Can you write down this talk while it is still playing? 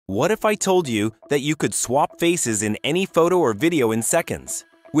What if I told you that you could swap faces in any photo or video in seconds,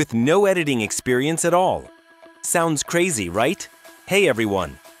 with no editing experience at all? Sounds crazy, right? Hey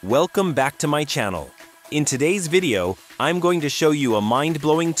everyone, welcome back to my channel. In today's video, I'm going to show you a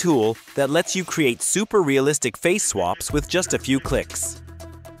mind-blowing tool that lets you create super realistic face swaps with just a few clicks.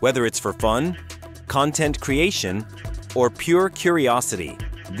 Whether it's for fun, content creation, or pure curiosity,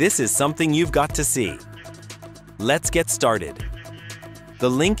 this is something you've got to see. Let's get started. The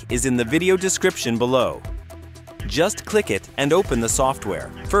link is in the video description below. Just click it and open the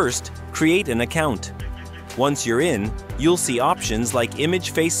software. First, create an account. Once you're in, you'll see options like Image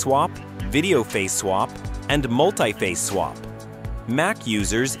Face Swap, Video Face Swap, and Multiface Swap. Mac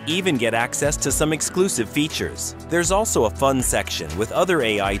users even get access to some exclusive features. There's also a fun section with other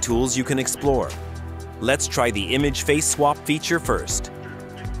AI tools you can explore. Let's try the Image Face Swap feature first.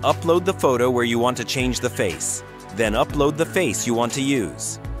 Upload the photo where you want to change the face. Then upload the face you want to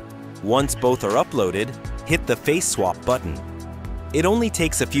use. Once both are uploaded, hit the Face Swap button. It only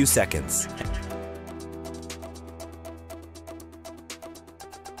takes a few seconds.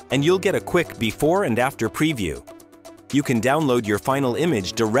 And you'll get a quick before and after preview. You can download your final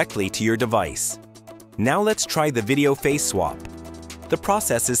image directly to your device. Now let's try the Video Face Swap. The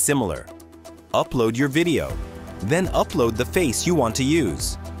process is similar. Upload your video, then upload the face you want to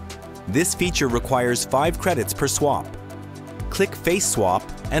use. This feature requires 5 credits per swap. Click Face Swap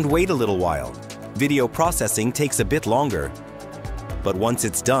and wait a little while. Video processing takes a bit longer. But once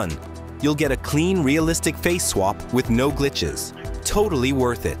it's done, you'll get a clean, realistic face swap with no glitches. Totally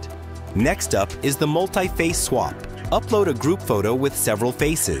worth it. Next up is the Multiface Swap. Upload a group photo with several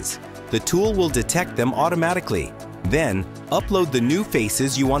faces. The tool will detect them automatically. Then, upload the new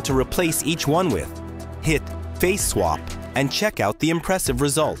faces you want to replace each one with. Hit Face Swap and check out the impressive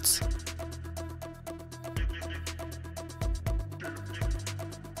results.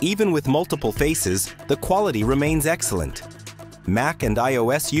 Even with multiple faces, the quality remains excellent. Mac and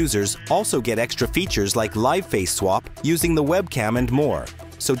iOS users also get extra features like Live Face Swap using the webcam and more,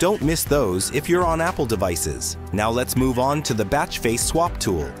 so don't miss those if you're on Apple devices. Now let's move on to the Batch Face Swap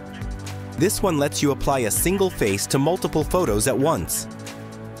tool. This one lets you apply a single face to multiple photos at once.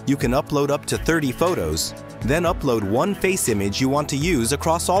 You can upload up to 30 photos, then upload one face image you want to use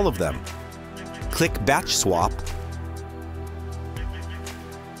across all of them. Click Batch Swap,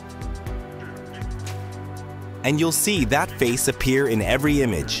 and you'll see that face appear in every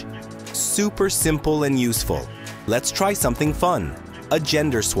image. Super simple and useful. Let's try something fun, a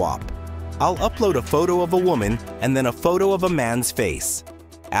gender swap. I'll upload a photo of a woman and then a photo of a man's face.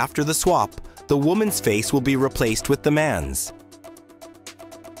 After the swap, the woman's face will be replaced with the man's.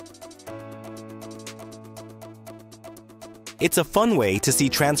 It's a fun way to see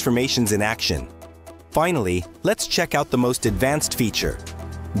transformations in action. Finally, let's check out the most advanced feature,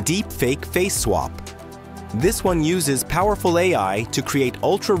 Deepfake Face Swap. This one uses powerful AI to create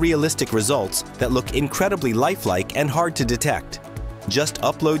ultra-realistic results that look incredibly lifelike and hard to detect. Just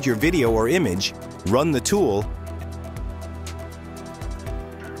upload your video or image, run the tool,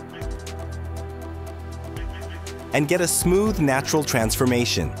 and get a smooth, natural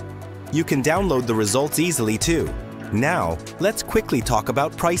transformation. You can download the results easily too. Now, let's quickly talk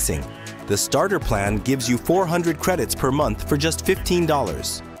about pricing. The starter plan gives you 400 credits per month for just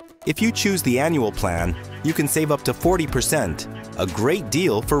 $15. If you choose the annual plan, you can save up to 40%, a great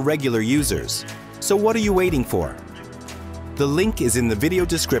deal for regular users. So what are you waiting for? The link is in the video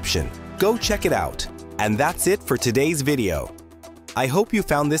description. Go check it out. And that's it for today's video. I hope you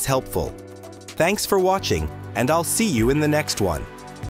found this helpful. Thanks for watching, and I'll see you in the next one.